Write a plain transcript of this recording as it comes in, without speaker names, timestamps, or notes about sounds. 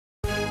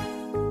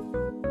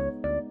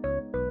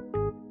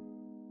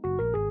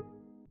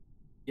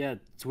Yeah,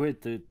 it's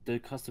weird. The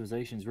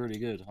customization is really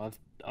good.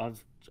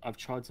 I've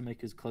tried to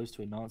make as close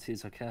to a Nazi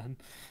as I can.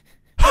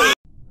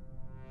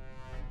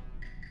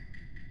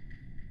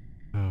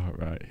 Oh,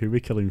 right. Who are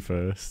we killing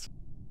first?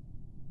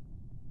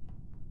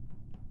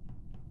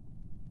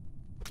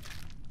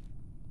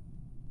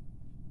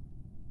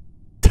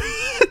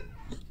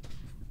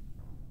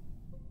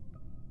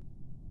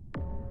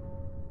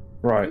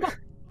 Right.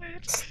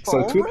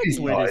 So Twiggy's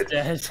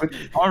dead.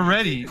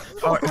 Already.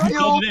 Oh,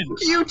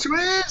 You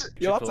Twid!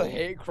 Yo, that's a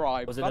hate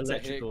crime. Was That's an a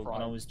hate electrical, and I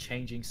crime. was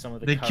changing some of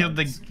the They killed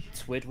the-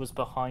 Twid was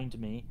behind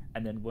me,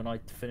 and then when I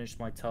finished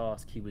my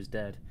task, he was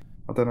dead.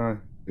 I don't know.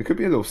 It could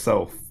be a little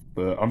self,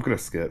 but I'm gonna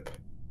skip.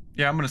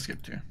 Yeah, I'm gonna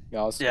skip too.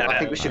 Yeah, I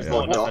think we should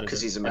vote yeah. Doc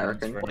because he's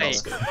American.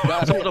 Wait.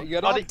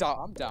 You're not down.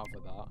 I'm down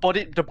for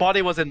that. The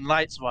body was in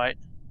lights, right?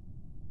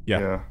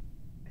 Yeah.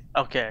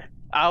 Okay.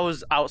 I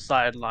was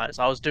outside lights.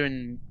 I was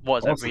doing what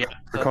is every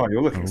Sakai,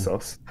 you're looking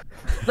sus.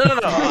 No.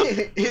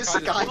 It's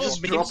the guy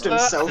just dropped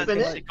himself in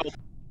it.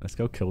 Let's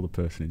go kill the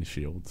person in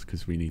shields,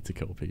 because we need to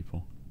kill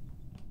people.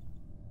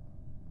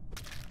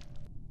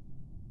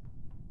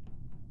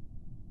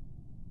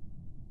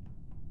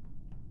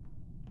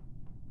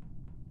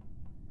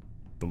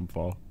 Done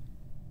for.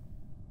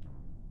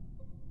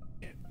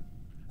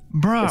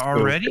 Bruh, It's Wilf,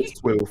 already?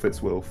 It's Wilf,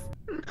 it's Wilf.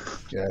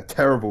 Yeah,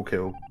 terrible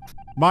kill.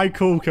 My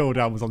cool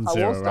cooldown was on I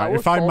 0, was right?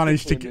 If I talking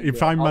managed to to, him,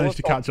 if I I managed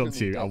to was catch up talking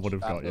to you, to I him would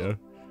have got you.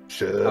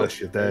 Shush,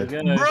 you're dead.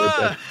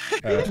 Bruh!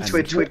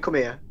 Twid, come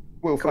here.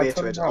 Wilf, Come I here,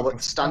 turned Twid. around,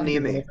 Stand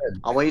near me.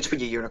 I want you to put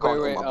your unicorn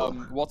Wait, on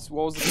my butt. what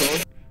was the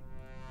code?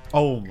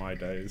 Oh my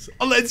days.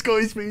 Oh, let's go,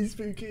 it's being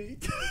spooky.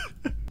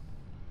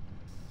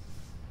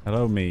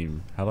 Hello,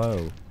 meme.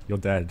 Hello. You're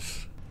dead.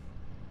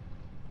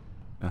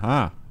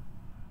 Aha.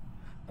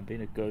 And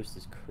being a ghost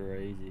is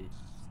crazy.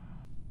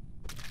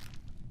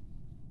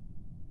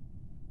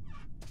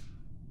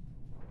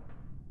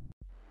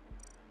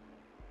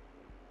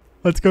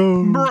 Let's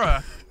go.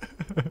 Bruh!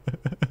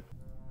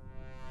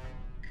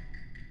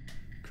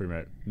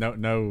 Crewmate.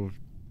 No.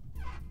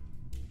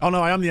 Oh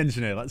no, I am the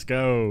engineer. Let's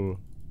go.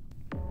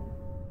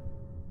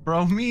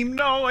 Bro, meme,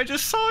 no, I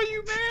just saw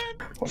you,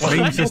 man!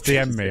 Meme just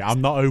DM me. I'm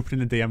not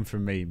opening the DM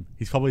from Meme.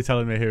 He's probably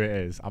telling me who it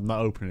is. I'm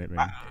not opening it,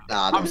 Meme.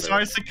 I'm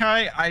sorry,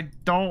 Sakai. I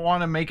don't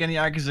want to make any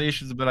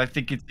accusations, but I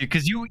think it's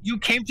because you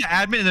came to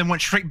admin and then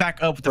went straight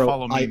back up to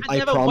follow me.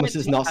 I promise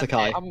it's not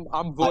Sakai.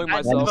 I'm voting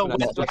myself. never and went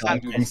that's to what I'm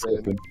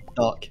admin. doing.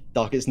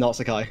 Doc, it's not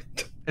Sakai.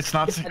 It's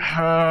not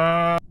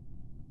Sakai.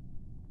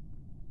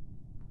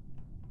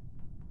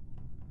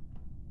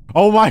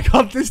 Oh my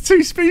god, there's 2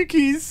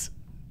 spookies!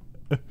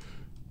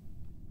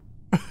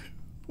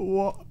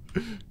 What?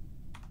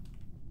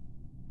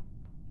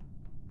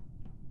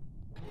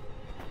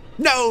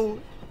 No!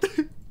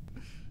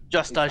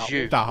 Just as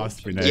you. That has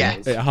to be named.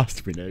 Yes. It has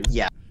to be named.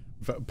 Yeah.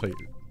 Please.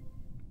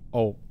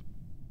 Oh,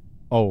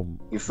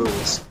 You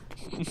fools.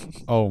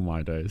 oh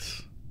my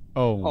days.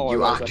 Oh, You it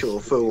was actual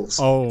fools.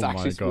 oh It's my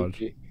actually god.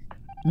 spooky.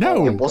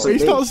 No, It wasn't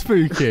it's me. not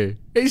spooky.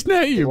 It's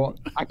name. What?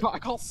 I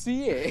can't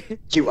see it.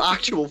 You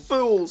actual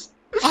fools.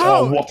 How?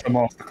 Oh, what a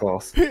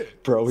masterclass.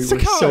 Bro, we were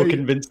Sakai. so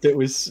convinced it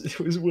was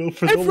Wilf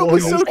for the Everyone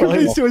was so longest time.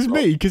 convinced it was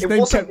me because It they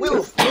wasn't kept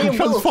Wilf. Me and Wilf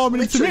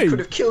transforming into literally me. could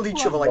have killed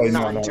each other Oh, like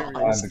no, 9 no,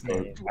 times.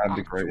 I'm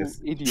the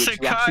greatest. Idiots who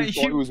Sakai, actually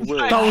thought it was Will.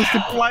 That was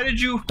the- why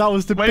did you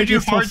Why did you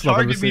biggest hard hustle I've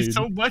ever target me seen.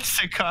 so much,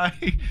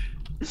 Sakai?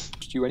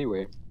 Just you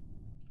anyway.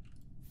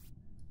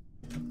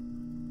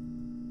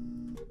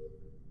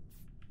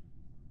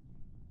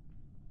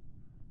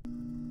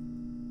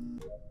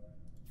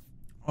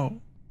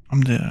 Oh,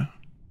 I'm the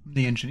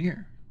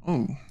engineer.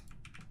 Oh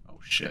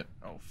shit.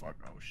 Oh fuck.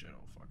 Oh shit.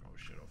 Oh fuck. Oh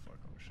shit. Oh fuck.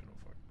 Oh shit. Oh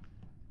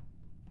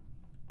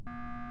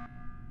fuck.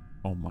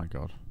 Oh my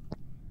god.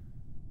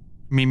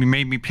 Made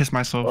me piss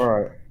myself.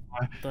 Alright.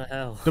 What the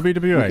hell?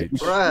 WWH.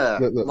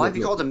 Bruh, Look, why have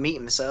you look. called a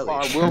meeting this early?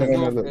 Will,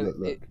 No, Will, look.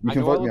 You I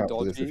can know vote I me look out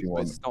for this if dodgy, you but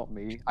want. it's not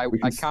me. We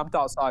can I camped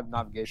outside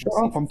navigation.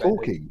 Shut up, I'm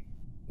talking.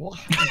 What?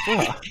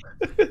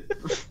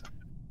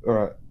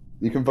 Alright.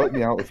 You can vote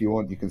me out if you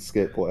want, you can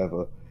skip,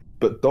 whatever.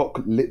 But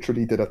Doc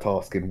literally did a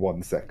task in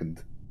 1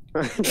 second.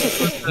 It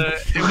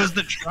was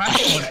the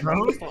trash one, bro.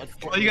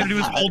 All you gotta do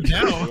is hold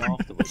down.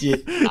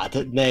 I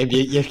don't know.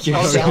 You're Oh,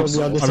 on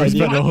so- the I other side.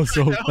 respect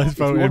also. Let's If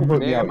you vote want to him. vote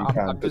me out, Man, you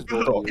can, I'm but just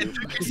Doc voting It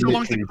took you so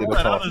long to literally did call a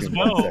that out task as in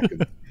 1 well.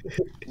 second.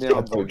 Yeah, I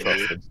I'm don't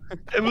trust him.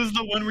 It was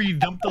the one where you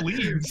dumped the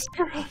leaves.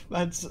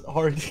 That's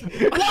hard.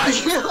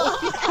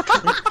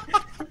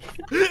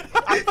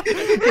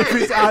 If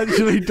it's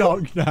actually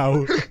Doc now.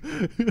 You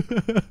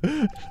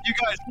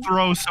guys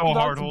throw so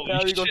hard, holy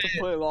Barry got to shit.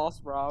 play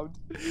last round.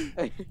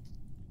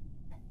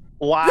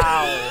 Wow.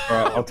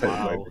 Alright, I'll take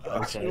Wow. it.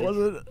 Okay. It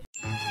wasn't.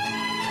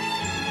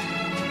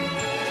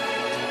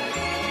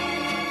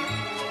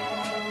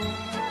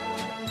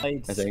 I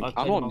think. I've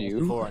I'm played on Marvel you.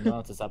 before. I know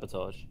how to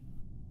sabotage.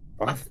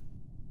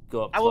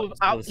 Go up. I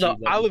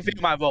will review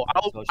my vote.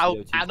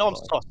 I know I'm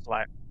sus,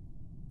 like.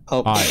 Oh,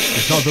 Alright,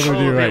 it's not I will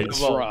review WWH.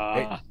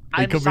 my vote. It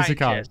I'm could be Sakai.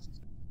 scientist.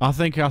 I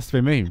think it has to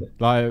be me,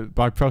 like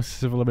by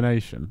process of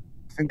elimination.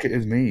 think it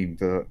is meme,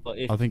 but But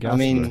if I think it I has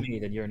to mean- be. me,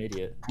 then you're an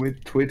idiot.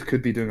 Twid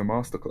could be doing a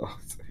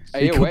masterclass.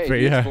 Hey, It could wait, be,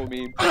 yeah. beautiful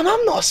meme. Man,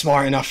 I'm not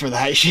smart enough for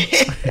that shit.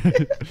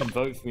 You can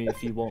vote for me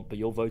if you want, but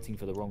you're voting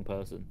for the wrong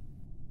person.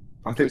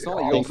 I think It's not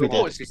like I you're think we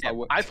smart, did. it's just like,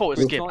 I thought it was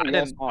it's Skip. not I like you're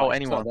didn't smart, vote it's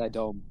just like anyone. they're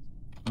dumb.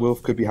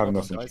 Wilf could be having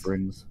us Welcome, on guys.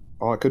 strings.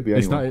 Oh, it could be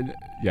It's anyone. not.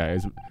 Yeah,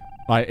 it's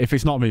like if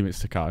it's not me, it's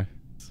Takai.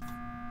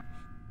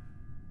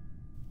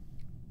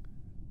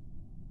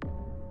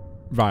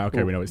 Right.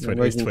 Okay, we know it's Twid.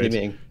 Where's It's the Twid.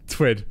 meeting?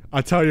 Twid.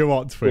 I tell you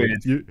what, Twid.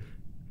 Twid. You.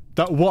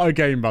 That what a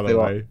game, by the They are.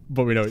 way.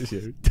 But we know it's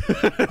you.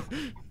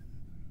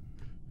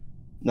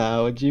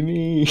 Now, what do you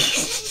mean?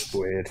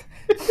 Weird.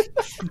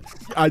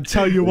 I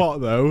tell you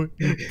what, though,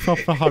 you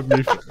proper had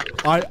me.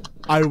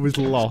 I was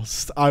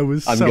lost. I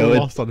was I'm so going.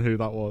 lost on who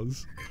that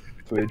was.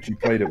 Twid, you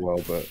played it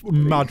well, but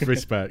Mad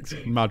respect.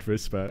 Mad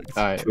respect.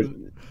 Alright,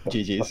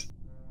 GG's.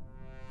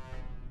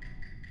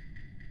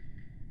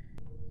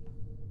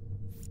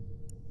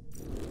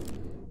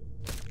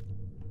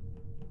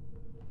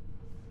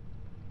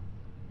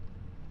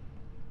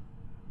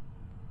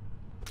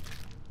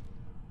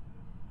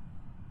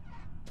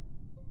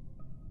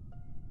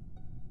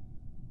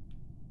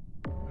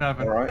 What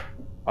happened? all right.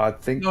 I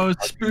think No,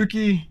 it's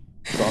spooky.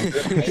 so I'm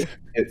thinking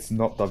it's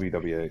not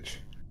WWH.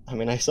 I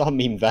mean, I saw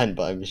Meme Van,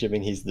 but I'm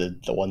assuming he's the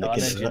one No, that I'm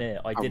can. engineer.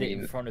 I did it in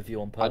mean, front of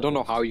you on purpose. I don't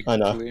know how you I can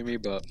know. clear me,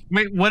 but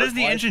Wait, what does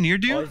the I- engineer I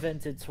do?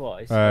 vented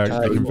twice. Uh, I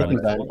vented you twice,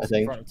 can vent, once I in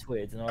think. front of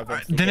Twid, and I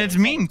vented Then again it's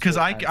in meme front of because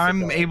Twid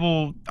and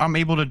Cigar. I'm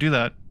able to do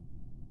that.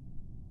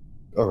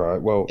 All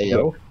right. Well, Hey,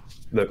 yo.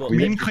 look, Got we-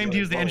 Meme mentioned claimed you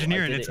he was the as well.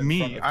 engineer, I and did it's it in me.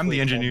 front of I'm the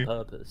Twid engineer.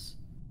 On purpose.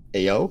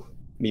 Hey, yo.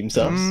 Meme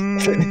subs.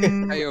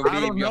 Mm, hey, yo, I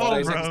don't meme, you have know,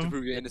 30 seconds to bro.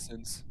 prove your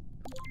innocence.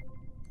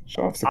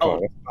 shut up, Sakai.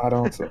 That's a bad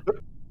answer.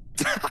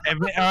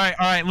 All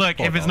right.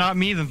 Look, if it's not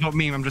me, then vote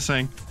meme. I'm just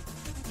saying.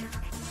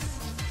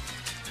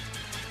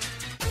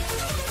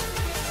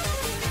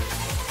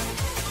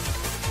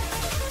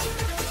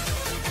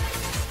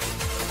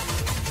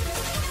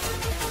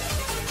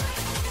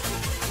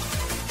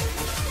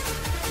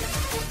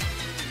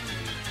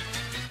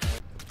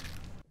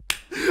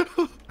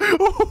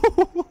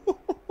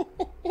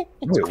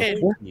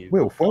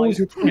 Wilf, why was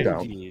your tweet told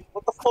down? you.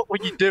 What the fuck were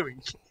you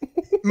doing?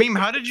 Meme,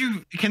 how did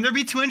you? Can there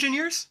be two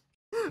engineers?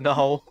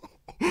 No.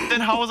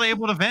 Then how was I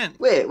able to vent?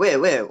 Wait.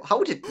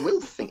 How did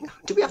Will think?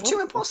 Do we have two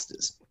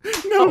imposters?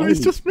 No, it's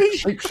just me.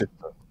 Shapeshifter.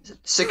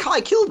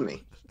 Sakai killed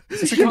me.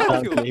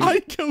 Sakai killed me. I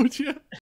killed you.